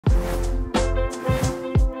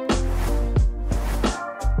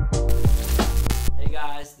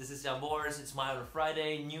guys, this is Jan Boris, it's my other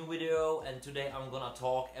Friday, new video, and today I'm gonna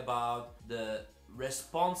talk about the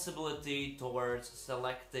responsibility towards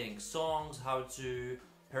selecting songs, how to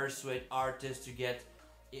persuade artists to get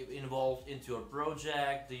involved into your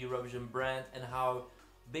project, the Eurovision brand, and how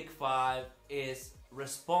Big Five is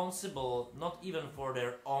responsible not even for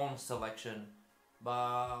their own selection,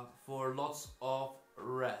 but for lots of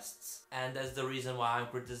rests. And that's the reason why I'm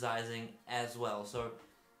criticizing as well. So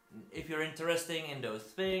if you're interested in those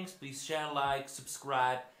things, please share, like,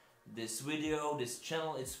 subscribe this video. This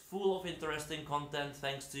channel is full of interesting content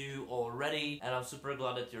thanks to you already, and I'm super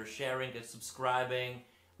glad that you're sharing and subscribing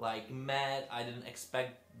like mad. I didn't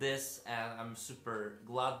expect this, and I'm super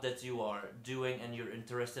glad that you are doing and you're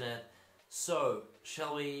interested in it. So,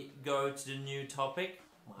 shall we go to the new topic?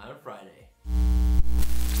 My Friday.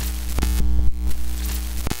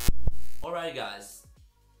 Alright guys,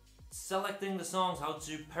 selecting the songs, how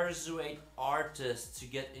to persuade artists to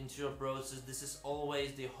get into your process. This is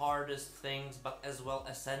always the hardest things, but as well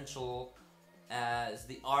essential, as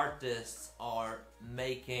the artists are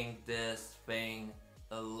making this thing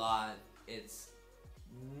alive. It's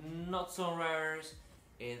not songwriters,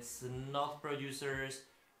 it's not producers,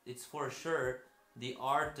 it's for sure the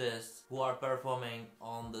artists who are performing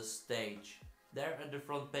on the stage. They're at the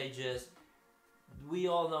front pages, we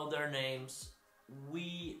all know their names,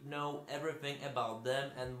 we know everything about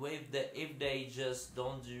them, and if they just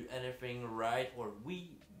don't do anything right, or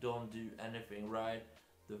we don't do anything right,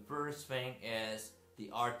 the first thing is the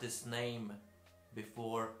artist's name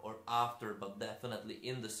before or after, but definitely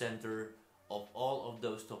in the center of all of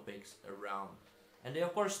those topics around. And they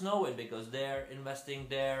of course know it because they're investing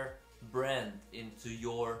their brand into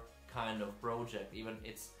your kind of project, even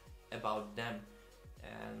it's about them.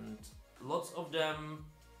 And lots of them,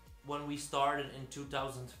 when we started in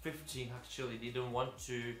 2015, actually didn't want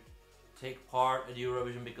to take part at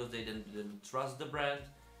Eurovision because they didn't trust the brand.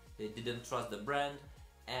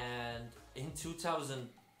 And in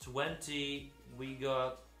 2020 we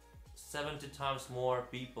got 70 times more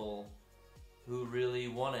people who really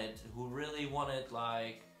wanted,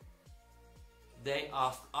 like, they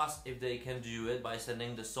asked us if they can do it by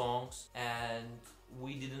sending the songs, and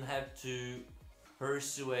we didn't have to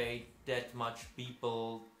persuade that much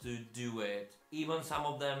people to do it. Even some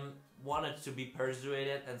of them wanted to be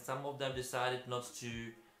persuaded, and some of them decided not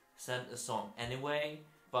to send a song anyway,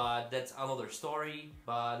 but that's another story.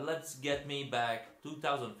 But let's get me back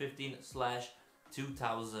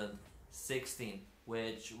 2015/2016,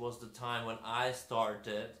 which was the time when I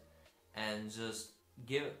started and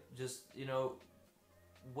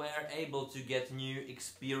were able to get new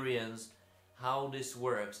experience how this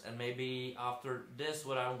works. And maybe after this,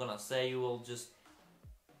 what I'm gonna say, you will just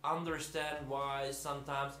understand why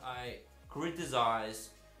sometimes I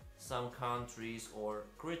criticize some countries or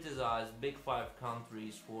criticize Big Five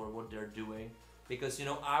countries for what they're doing, because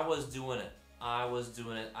I was doing it, I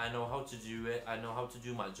know how to do it, I know how to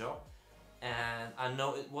do my job, and I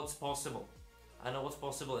know what's possible. I know what's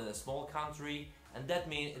possible in a small country, and that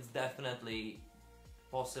means it's definitely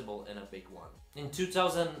possible in a big one. In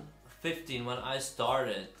 2015, when I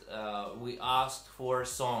started, we asked for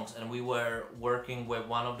songs, and we were working with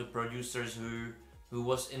one of the producers who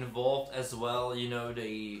was involved as well,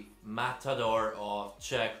 the matador of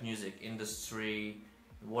Czech music industry,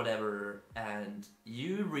 whatever. And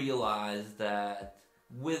you realize that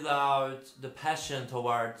without the passion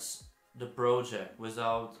towards the project,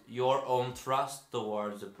 without your own trust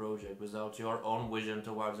towards the project, without your own vision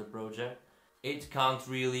towards the project, it can't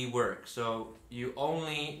really work. So you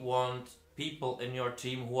only want people in your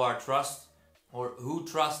team who trust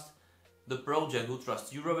the project, who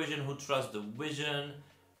trust Eurovision, who trust the vision,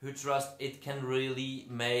 who trust it can really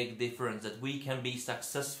make difference, that we can be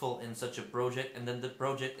successful in such a project, and then the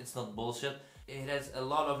project, it's not bullshit. It has a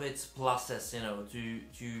lot of its pluses,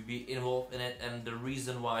 to be involved in it, and the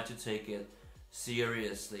reason why to take it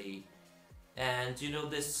seriously. And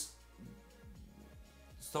this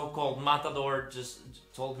so-called matador just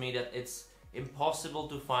told me that it's impossible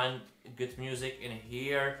to find good music in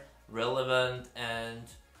here, relevant, and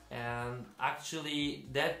actually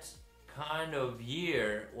that kind of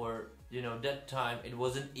year, or that time, it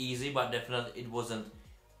wasn't easy, but definitely it wasn't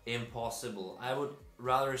impossible. I would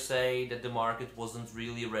rather say that the market wasn't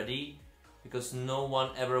really ready, because no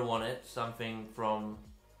one ever wanted something from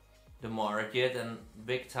the market, and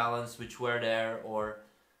big talents which were there or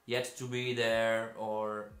yet to be there,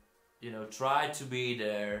 or tried to be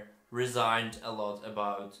there, resigned a lot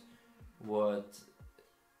about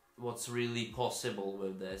what's really possible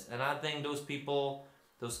with this. And I think those people,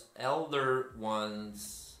 those elder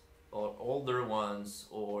ones or older ones,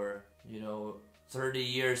 or 30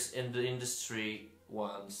 years in the industry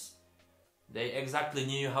ones. They exactly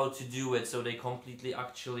knew how to do it, so they completely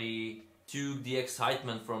actually took the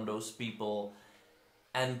excitement from those people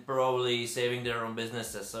and probably saving their own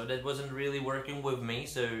businesses. So that wasn't really working with me,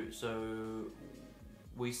 so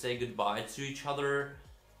we say goodbye to each other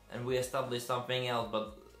and we established something else.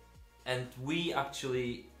 And we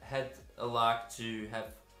actually had a luck to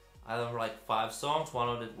have, I don't know, like 5 songs. One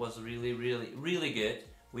of it was really good.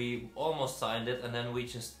 We almost signed it, and then we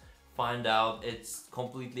just find out it's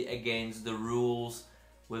completely against the rules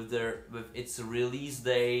with its release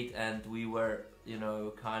date, and we were, you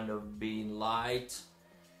know, kind of being lied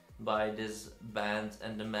by this band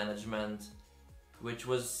and the management, which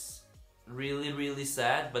was really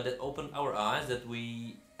sad, but it opened our eyes that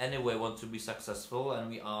we anyway want to be successful, and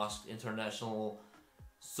we asked international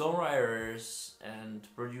songwriters and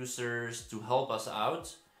producers to help us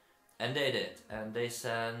out, and they did, and they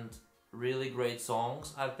sent really great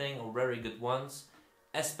songs, I think, or very good ones,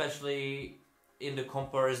 especially in the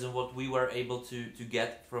comparison what we were able to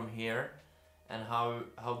get from here, and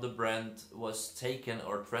how the brand was taken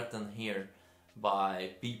or threatened here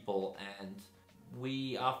by people. And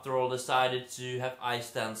we after all decided to have I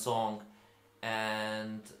Stand song,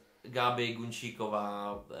 and Gabi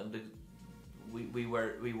Gunčíková, and we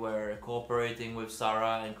were cooperating with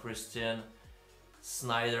Sarah and Christian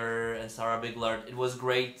Snyder and Sarah Biglard. It was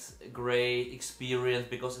great experience,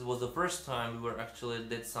 because it was the first time we were actually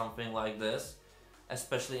did something like this,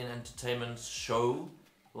 especially in entertainment show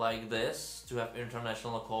like this, to have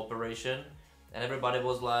international cooperation. And everybody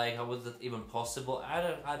was like, how was that even possible?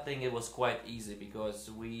 I think it was quite easy,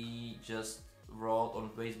 because we just wrote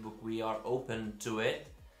on Facebook we are open to it,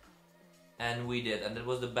 and we did, and it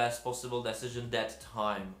was the best possible decision that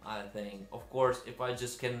time, I think. Of course, if I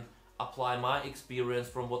just can apply my experience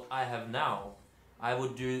from what I have now, I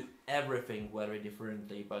would do everything very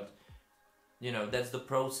differently. But you know, that's the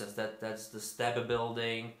process, that's the step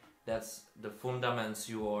building, that's the fundaments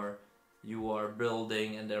you are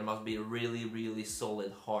building, and there must be a really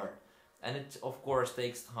solid heart, and it of course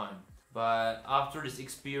takes time. But after this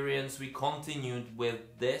experience we continued with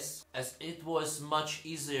this, as it was much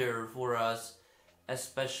easier for us.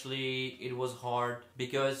 Especially it was hard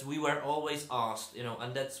because we were always asked, you know,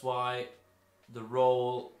 and that's why the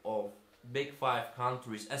role of big 5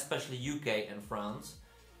 countries, especially UK and France,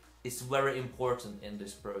 is very important in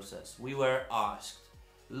this process. We were asked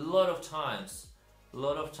a lot of times.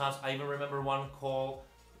 I even remember one call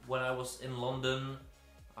when I was in London,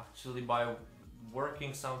 actually by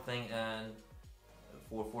working something and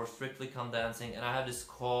for Strictly Come Dancing, and I had this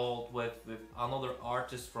call with another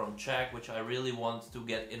artist from Czech, which I really want to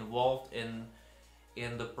get involved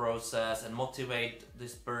in the process and motivate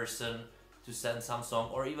this person to send some song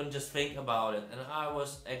or even just think about it. And I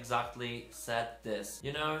was exactly said this,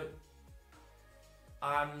 you know,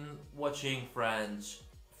 I'm watching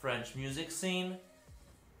French music scene,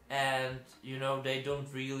 and you know, they don't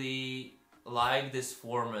really like this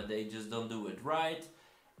format, they just don't do it right,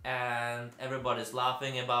 and everybody's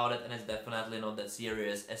laughing about it, and it's definitely not that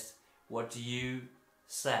serious as what you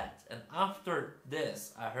said. And after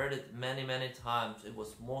this I heard it many times. It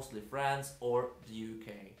was mostly France or the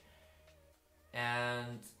UK,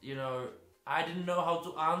 and you know, I didn't know how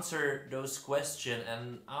to answer those questions.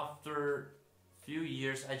 And after few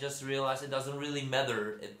years I just realized it doesn't really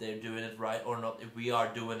matter if they're doing it right or not, if we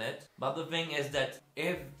are doing it. But the thing is that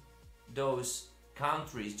if those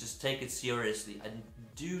countries just take it seriously and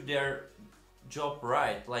do their job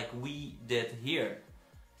right, like we did here,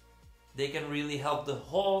 they can really help the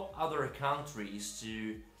whole other countries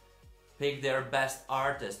to pick their best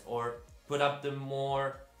artist or put up the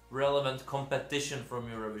more relevant competition from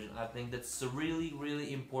Eurovision. I think that's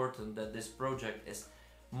really important, that this project is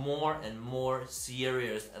more and more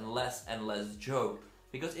serious and less joke,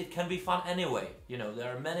 because it can be fun anyway. You know,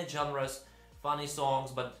 there are many genres, funny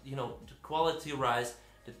songs, but you know, the quality rise,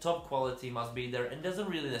 the top quality must be there, and it doesn't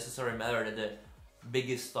really necessarily matter that the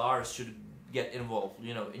biggest stars should get involved.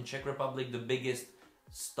 You know, in Czech Republic the biggest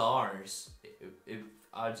stars, if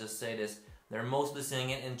I'll just say this, they're mostly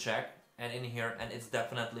singing in Czech and in here, and it's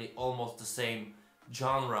definitely almost the same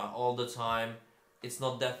genre all the time. It's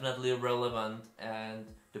not definitely relevant, and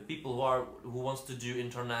the people who wants to do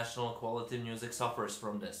international quality music suffers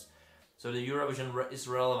from this. So the Eurovision is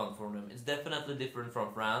relevant for them. It's definitely different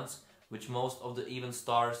from France, which most of the even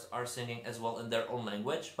stars are singing as well in their own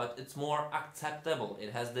language, but it's more acceptable.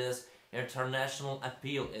 It has this international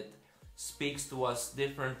appeal. It speaks to us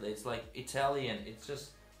differently. It's like Italian. It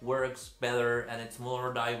just works better, and it's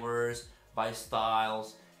more diverse by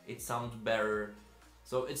styles. It sounds better.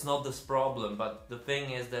 So it's not this problem, but the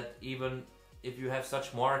thing is that even if you have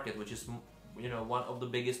such market, which is, you know, one of the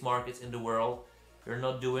biggest markets in the world, you're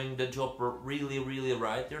not doing the job really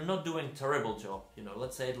right. You're not doing terrible job, you know,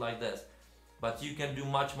 let's say it like this. But you can do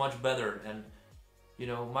much better, and you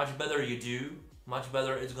know, much better you do, much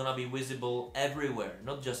better it's gonna be visible everywhere,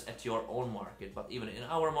 not just at your own market, but even in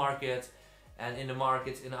our market and in the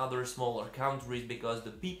markets in other smaller countries, because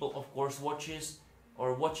the people of course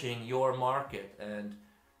watching your market, and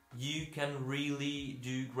you can really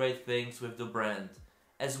do great things with the brand,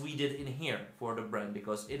 as we did in here for the brand,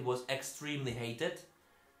 because it was extremely hated.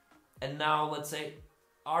 And now let's say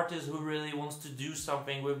artists who really wants to do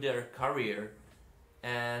something with their career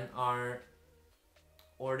and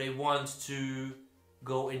or they want to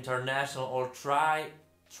go international or try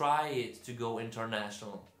it to go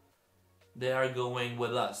international, they are going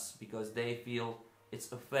with us because they feel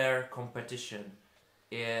it's a fair competition.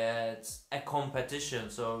 It's a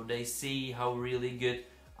competition, so they see how really good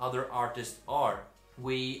other artists are.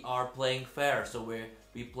 We are playing fair, so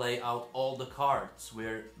we play out all the cards.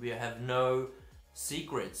 We have no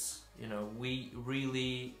secrets, you know. We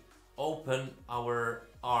really open our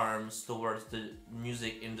arms towards the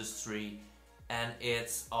music industry and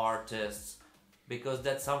its artists, because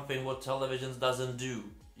that's something what television doesn't do,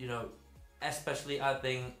 you know. Especially I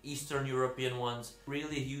think Eastern European ones,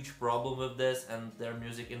 really huge problem with this, and their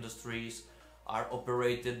music industries are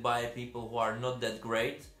operated by people who are not that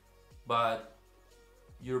great, but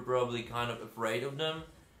you're probably kind of afraid of them,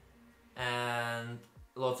 and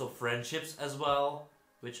lots of friendships as well,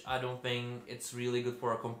 which I don't think it's really good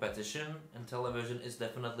for a competition. And television is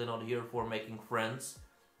definitely not here for making friends,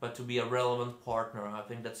 but to be a relevant partner. I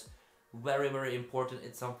think that's very important.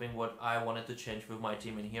 It's something what I wanted to change with my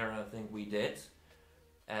team in here, and I think we did.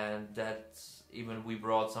 And that even we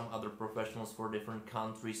brought some other professionals for different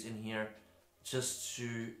countries in here, just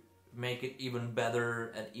to make it even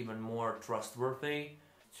better and even more trustworthy,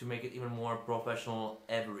 to make it even more professional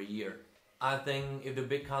every year. I think if the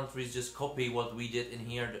big countries just copy what we did in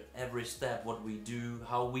here, every step, what we do,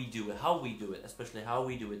 how we do it, especially how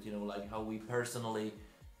we do it, you know, like how we personally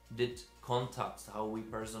did contacts, how we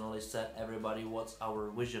personally said everybody what's our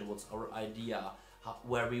vision, what's our idea,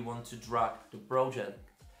 where we want to drag the project,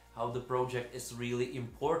 how the project is really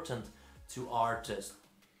important to artists.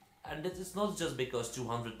 And it is not just because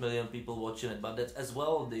 200 million people watching it, but that's as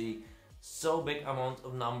well the so big amount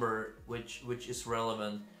of number which is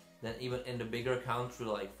relevant. Then even in the bigger country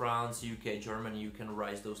like France, UK, Germany, you can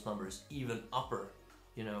rise those numbers even upper,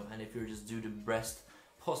 you know. And if you just do the best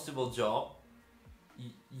possible job,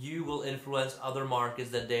 you will influence other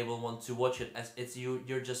markets that they will want to watch it, as it's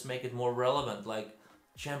you're just make it more relevant, like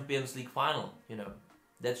Champions League final, you know.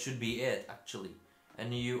 That should be it actually.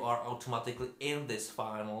 And you are automatically in this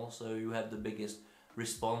final, so you have the biggest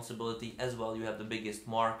responsibility as well, you have the biggest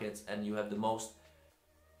markets, and you have the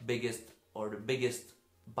biggest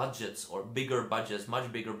budgets, or bigger budgets, much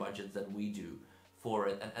bigger budgets than we do for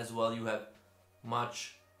it. And as well you have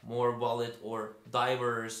much more valid or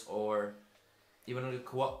diverse or even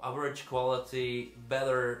average quality,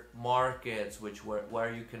 better markets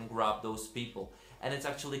where you can grab those people. And it's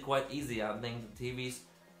actually quite easy. I think the TVs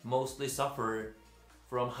mostly suffer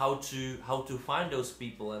from how to find those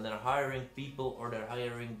people, and they're hiring people or they're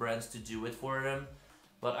hiring brands to do it for them.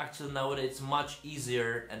 But actually nowadays it's much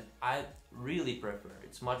easier, and I really prefer,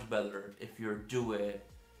 it's much better if you do it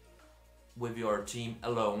with your team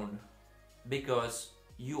alone, because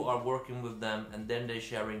you are working with them and then they're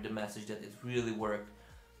sharing the message that it really worked,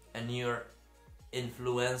 and you're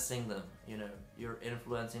influencing them, you know, you're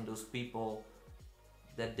influencing those people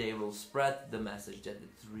that they will spread the message that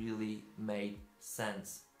it really made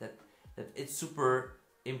sense, that it's super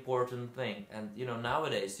important thing. And you know,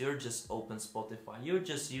 nowadays you're just open Spotify, you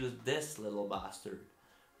just use this little bastard,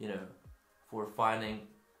 you know, for finding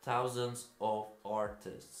thousands of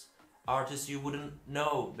artists you wouldn't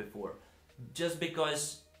know before, just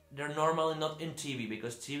because they're normally not in TV,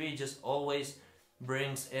 because TV just always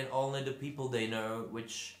brings in only the people they know,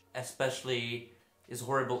 which especially is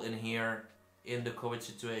horrible in here in the COVID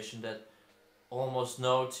situation, that almost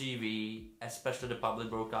no TV, especially the public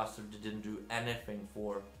broadcaster, didn't do anything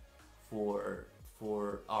for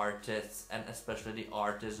artists, and especially the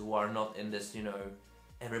artists who are not in this, you know,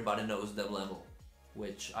 everybody knows them level,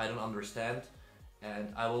 which I don't understand,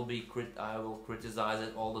 and I will criticize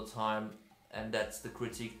it all the time, and that's the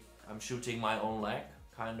critique. I'm shooting my own leg,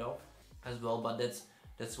 kind of, as well, but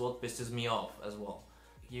that's what pisses me off as well.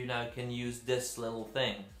 You now can use this little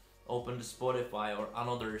thing, open the Spotify or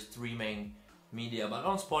another streaming media, but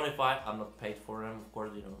on Spotify I'm not paid for them, of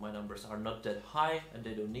course, you know, my numbers are not that high and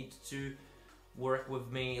they don't need to, work with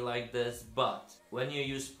me like this, but when you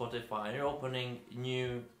use Spotify and you're opening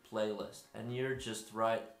new playlist and you're just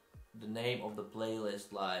write the name of the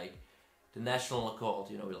playlist like the national code,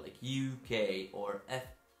 you know, like UK or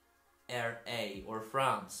FRA or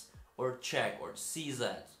France or Czech or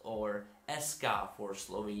CZ or SK for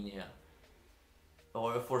Slovenia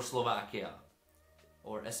or for Slovakia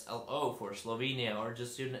or SLO for Slovenia, or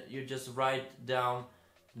just you just write down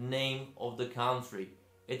the name of the country.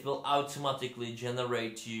 It will automatically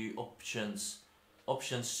generate you options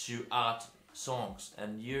to add songs,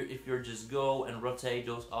 and if you just go and rotate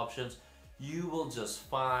those options, you will just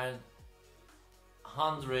find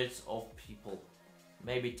hundreds of people,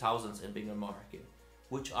 maybe thousands in bigger market,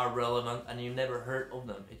 which are relevant and you never heard of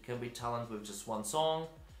them. It can be talent with just one song,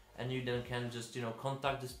 and you then can just, you know,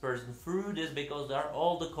 contact this person through this, because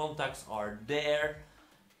all the contacts are there.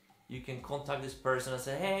 You can contact this person and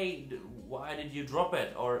say, hey, why did you drop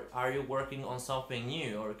it? Or are you working on something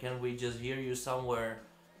new? Or can we just hear you somewhere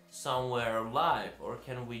live? Or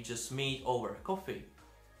can we just meet over coffee?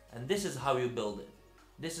 And this is how you build it.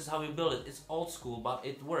 This is how you build it. It's old school, but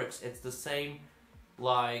it works. It's the same,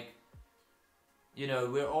 like, you know,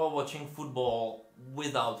 we're all watching football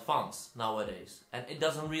without fans nowadays, and it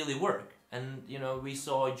doesn't really work. And, you know, we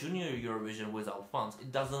saw Junior Eurovision without fans.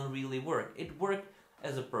 It doesn't really work. It worked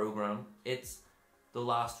as a program. It's the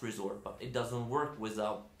last resort, but it doesn't work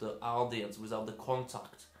without the audience, without the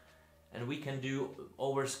contact. And we can do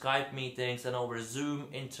over Skype meetings and over Zoom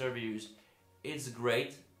interviews. It's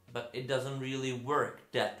great, but it doesn't really work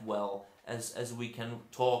that well as we can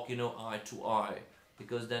talk, you know, eye to eye,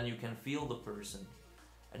 because then you can feel the person.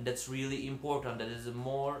 And that's really important. That is the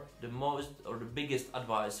biggest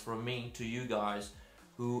advice from me to you guys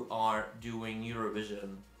who are doing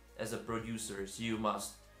Eurovision as a producers. You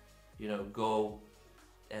must, you know, go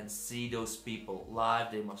and see those people live.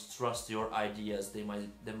 They must trust your ideas. They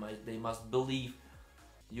must believe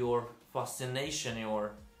your fascination,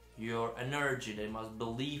 your energy. They must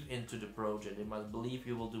believe into the project. They must believe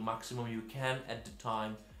you will do maximum you can at the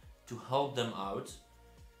time to help them out.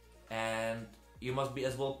 And you must be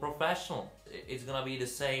as well professional. It's gonna be the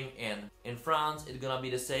same in France, it's gonna be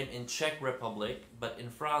the same in Czech Republic, but in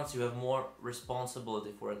France you have more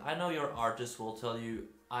responsibility for it. I know your artist will tell you,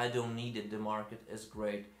 I don't need it, the market is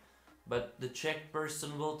great. But the Czech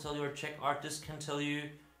person will tell you, or Czech artist can tell you,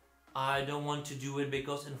 I don't want to do it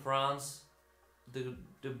because in France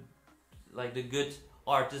the good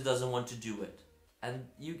artist doesn't want to do it. And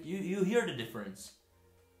you hear the difference.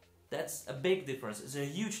 That's a big difference. It's a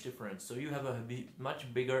huge difference. So you have a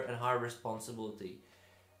much bigger and higher responsibility.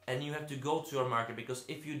 And you have to go to your market, because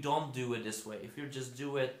if you don't do it this way, if you just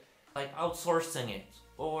do it like outsourcing it,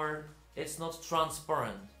 or it's not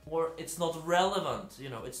transparent, or it's not relevant, you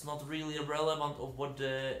know, it's not really relevant of what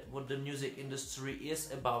the music industry is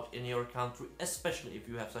about in your country, especially if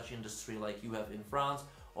you have such industry like you have in France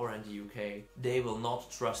or in the UK, they will not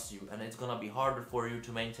trust you, and it's gonna be harder for you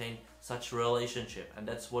to maintain such a relationship. And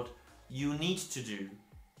that's what you need to do,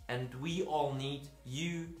 and we all need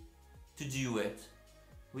you to do it.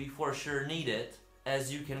 We for sure need it,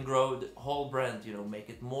 as you can grow the whole brand, you know, make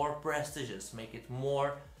it more prestigious, make it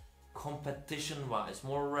more competition-wise,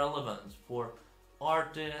 more relevant for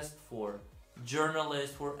artists, for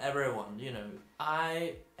journalists, for everyone, you know.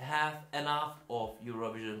 I have enough of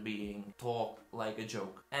Eurovision being talked like a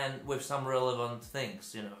joke, and with some relevant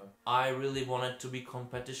things, you know. I really want it to be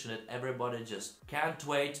competition that everybody just can't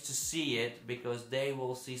wait to see it, because they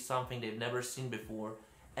will see something they've never seen before,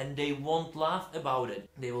 and they won't laugh about it.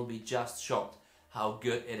 They will be just shocked how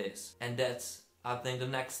good it is. And that's, I think, the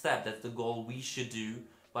next step. That's the goal we should do,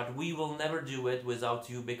 but we will never do it without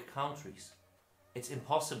you big countries. It's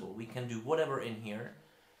impossible. We can do whatever in here,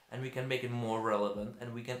 and we can make it more relevant,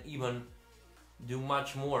 and we can even do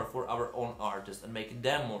much more for our own artists and make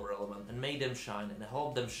them more relevant and make them shine and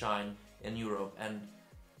help them shine in Europe, and,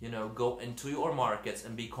 you know, go into your markets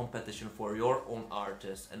and be competition for your own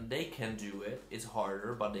artists. And they can do it. It's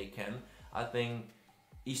harder, but they can. I think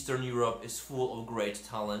Eastern Europe is full of great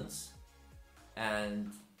talents,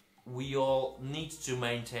 and we all need to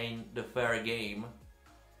maintain the fair game,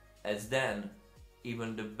 as then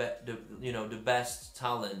even the best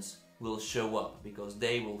talents will show up, because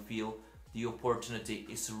they will feel the opportunity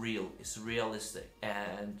is real, is realistic,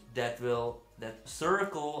 and that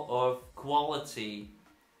circle of quality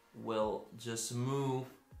will just move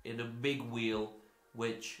in a big wheel,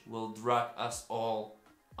 which will drag us all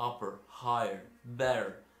upper, higher,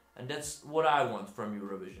 better. And that's what I want from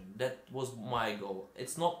Eurovision. That was my goal.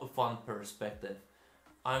 It's not a fun perspective.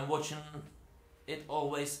 I'm watching it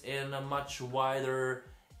always in a much wider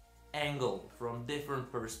angle, from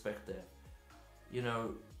different perspective. you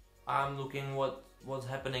know, I'm looking what's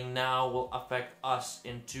happening now will affect us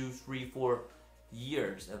in 2, 3, 4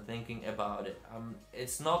 years and thinking about it.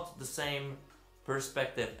 It's not the same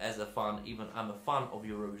perspective as a fan, even I'm a fan of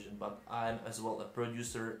Eurovision, but I'm as well a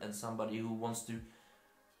producer and somebody who wants to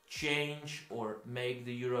change or make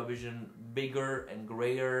the Eurovision bigger and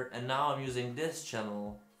greater, and now I'm using this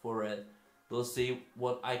channel for it. We'll see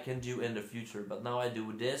what I can do in the future, but now I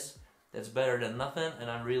do this. That's better than nothing,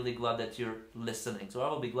 and I'm really glad that you're listening. So I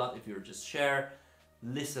will be glad if you just share,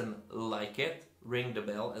 listen, like it, ring the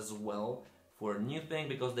bell as well for a new thing,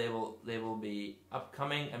 because they will be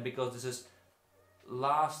upcoming, and because this is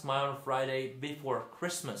last mile on Friday before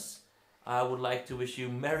Christmas. I would like to wish you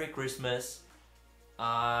Merry Christmas.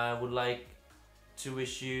 I would like to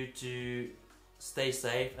wish you to stay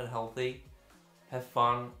safe and healthy, have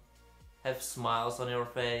fun, have smiles on your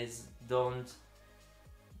face, don't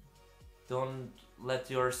let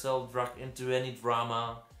yourself drag into any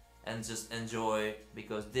drama, and just enjoy,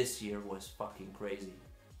 because this year was fucking crazy.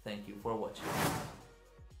 Thank you for watching.